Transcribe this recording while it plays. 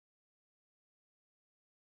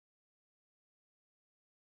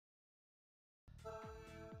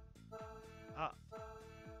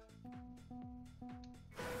Oh,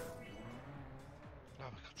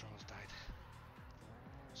 my controller's died.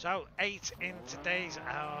 So, 8 in today's...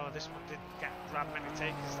 Oh, this one didn't grab many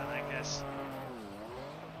takers then, I guess.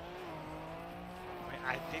 Wait,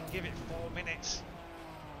 I did give it 4 minutes.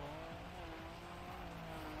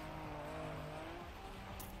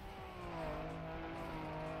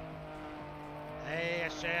 Hey,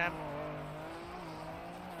 SJM.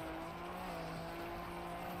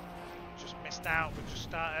 Just missed out. We just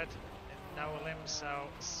started in no limbs, so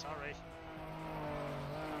sorry.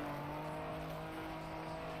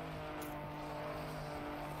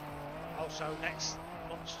 Also, next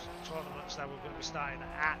month's tournaments, though, we're going to be starting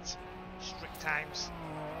at strict times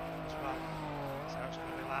as well. So it's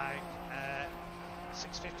going to be like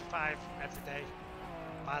 6:55 every day.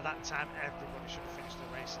 By that time, everybody should have finished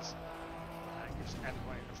their races. It gives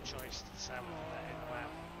everybody enough choice to decide whether they're in or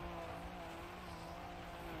out.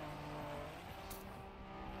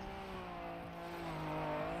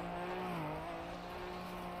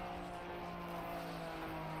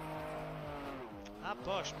 That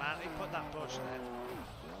bush, man, he put that bush there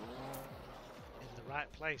in the right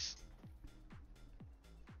place.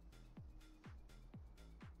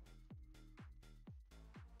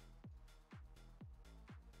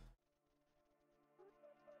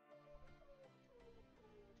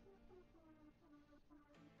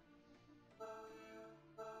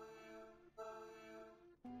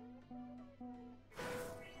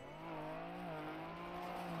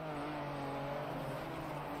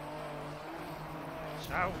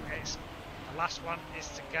 So it's the last one is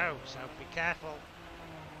to go, so be careful.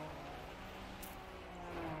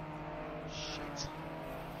 Shit.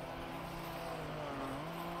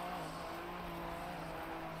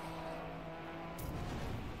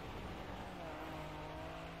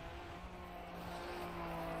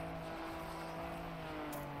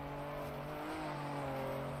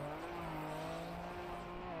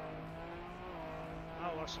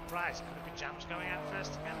 Oh, what a surprise. Could it be Jamz going out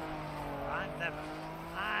first again?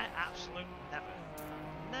 I absolutely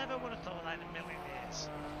never would have thought that in a million years.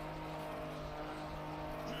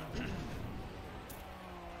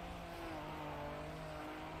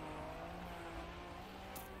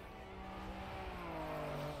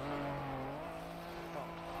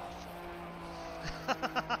 Fuck off.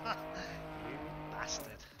 You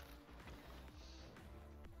bastard.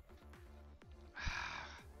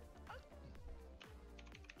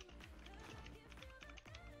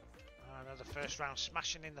 Another first round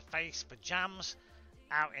smashing in the face for Jamz,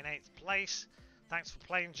 out in 8th place. Thanks for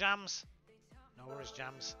playing, Jamz. No worries,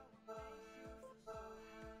 Jamz.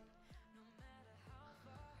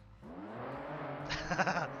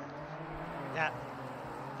 Yeah,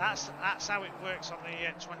 that's how it works on the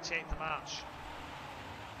 28th of March.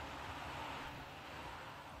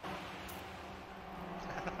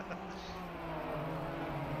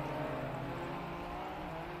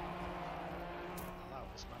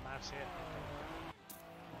 Here.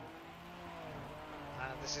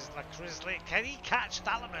 This is La Crisley. Can he catch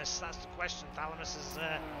Thalamus? That's the question. Thalamus is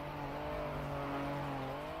got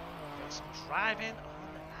some driving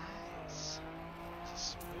on the ice. It's a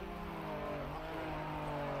smooth operator.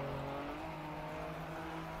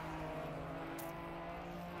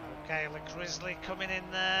 Okay, La Crisley coming in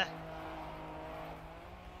there.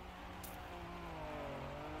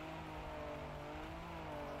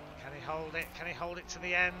 Can he hold it? Can he hold it to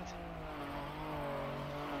the end?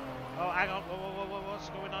 Oh, hang on. Whoa, what's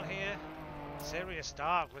going on here? Serious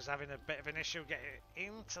Dog was having a bit of an issue getting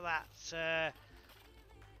into that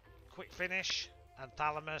quick finish. And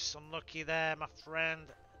Thalamus, unlucky there, my friend.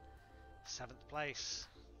 7th place.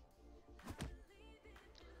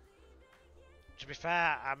 To be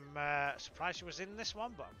fair, I'm surprised you was in this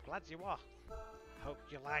one, but I'm glad you are. Hope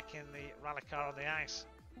you're liking the rally car on the ice.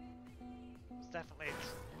 It's definitely...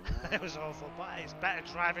 it was awful, but it's better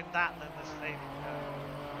driving that than the stadium.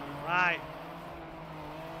 Right,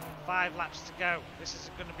 5 laps to go. This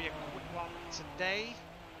is going to be a quick one today.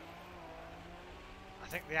 I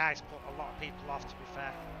think the ice put a lot of people off, to be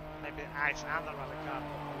fair. Maybe the ice and the rally car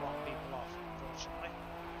put a lot of people off, unfortunately.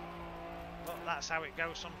 But that's how it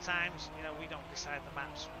goes sometimes. You know, we don't decide the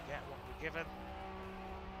maps, we get what we're given.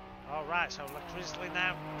 Alright, so La Crisley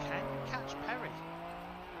now can catch Perry.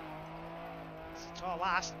 It's a tall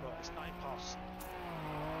ask, but it's not impossible.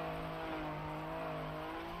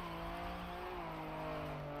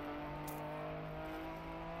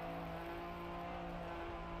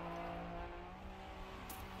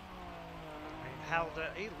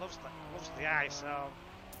 He loves the ice, so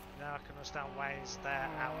now I can understand why he's there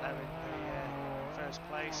out there in the first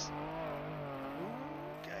place.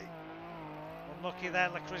 Okay, unlucky there,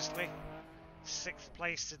 La Crisley. 6th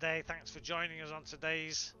place today. Thanks for joining us on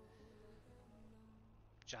today's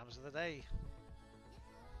Jams of the Day.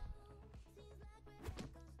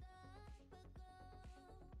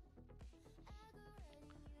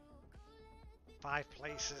 Five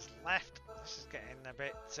places left. This is getting a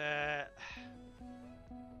bit right.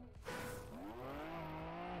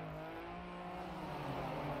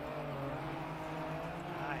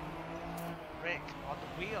 Rick on the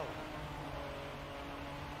wheel.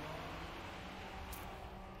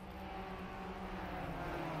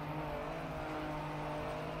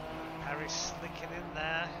 Perry's slicking in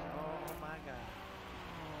there. Oh my god.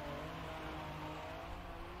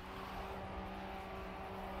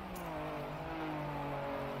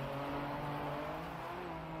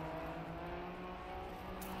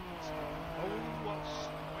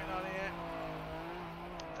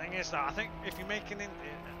 Is that I think if you make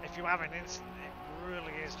if you have an incident, it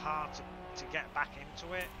really is hard to get back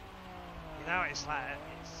into it. You know, it's like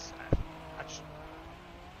I just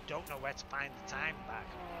don't know where to find the time back.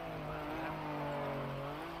 You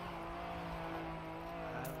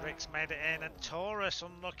know? Rick's made it in, and Taurus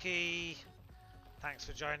unlucky. Thanks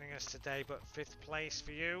for joining us today, but 5th place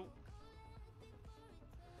for you.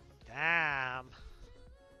 Damn.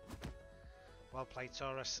 Well played,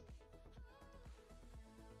 Taurus.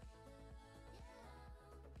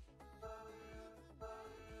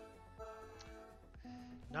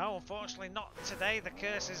 No, unfortunately not today. The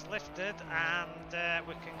curse is lifted and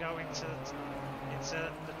we can go into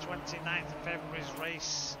the 29th of February's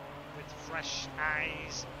race with fresh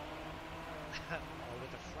eyes or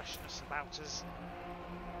with a freshness about us.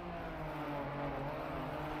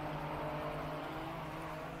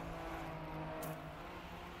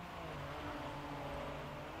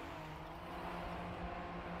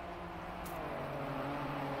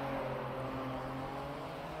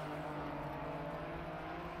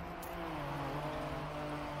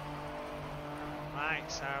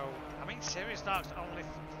 So, I mean, Serious Dark's only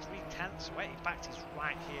 3/10 away. In fact, he's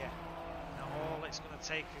right here. Now, all it's going to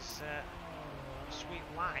take is a sweet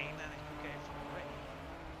line, and it can get it from the ring.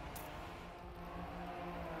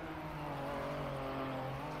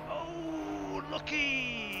 Oh,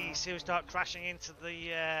 lucky! Serious Dark crashing into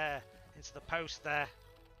the post there.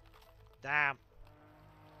 Damn.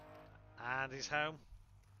 And he's home.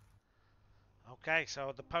 Okay,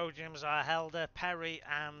 so the podiums are Helder, Perry,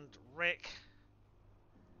 and Rick.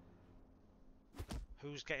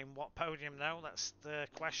 Who's getting what podium though? That's the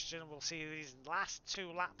question. We'll see these last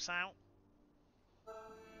 2 laps out. The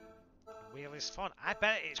wheel is fun. I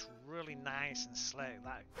bet it's really nice and slick.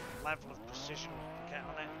 That level of precision we can get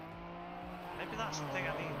on it. Maybe that's the thing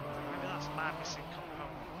I need. Maybe that's my missing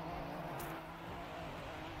component.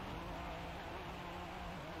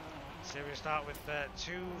 Serious Start with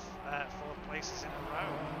 2 4th places in a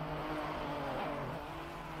row.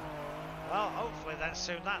 Well, hopefully then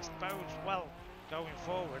soon that bodes well going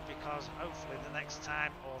forward, because hopefully the next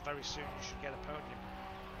time or very soon you should get a podium.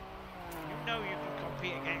 You know you can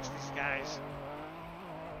compete against these guys.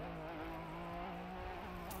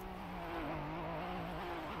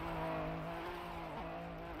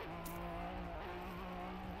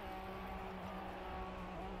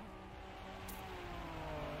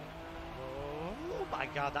 Oh my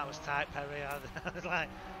god, that was tight, Perry. I was like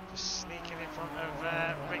just sneaking in front of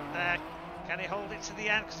Rick there. Can he hold it to the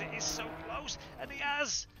end? Because it is so close. And he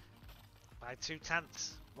has! By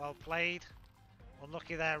 2/10. Well played.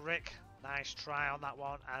 Unlucky there, Rick. Nice try on that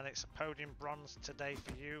one. And it's a podium bronze today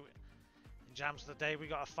for you. In Jams of the Day, we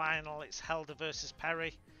got a final. It's Helder versus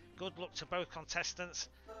Perry. Good luck to both contestants.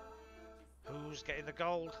 Who's getting the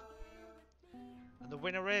gold? And the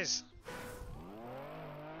winner is...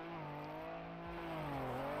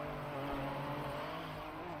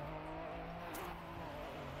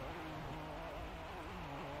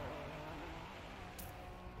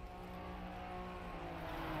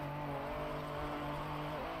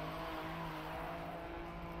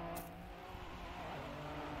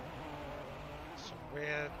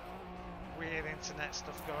 weird internet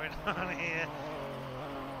stuff going on here.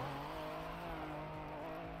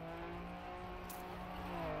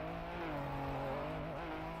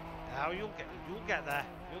 Now you'll get there.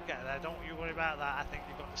 You'll get there. Don't you worry about that. I think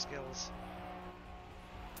you've got the skills.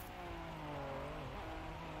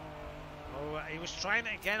 Oh, he was trying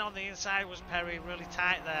it again on the inside. Was Perry really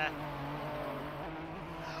tight there?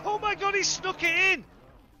 Oh my God! He snuck it in.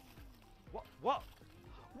 What?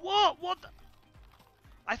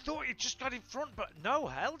 I thought he just got in front, but no,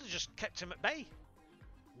 Helder just kept him at bay.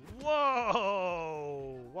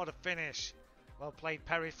 Whoa! What a finish. Well played,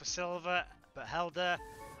 Perry, for silver, but Helder,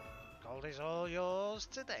 gold is all yours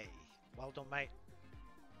today. Well done, mate.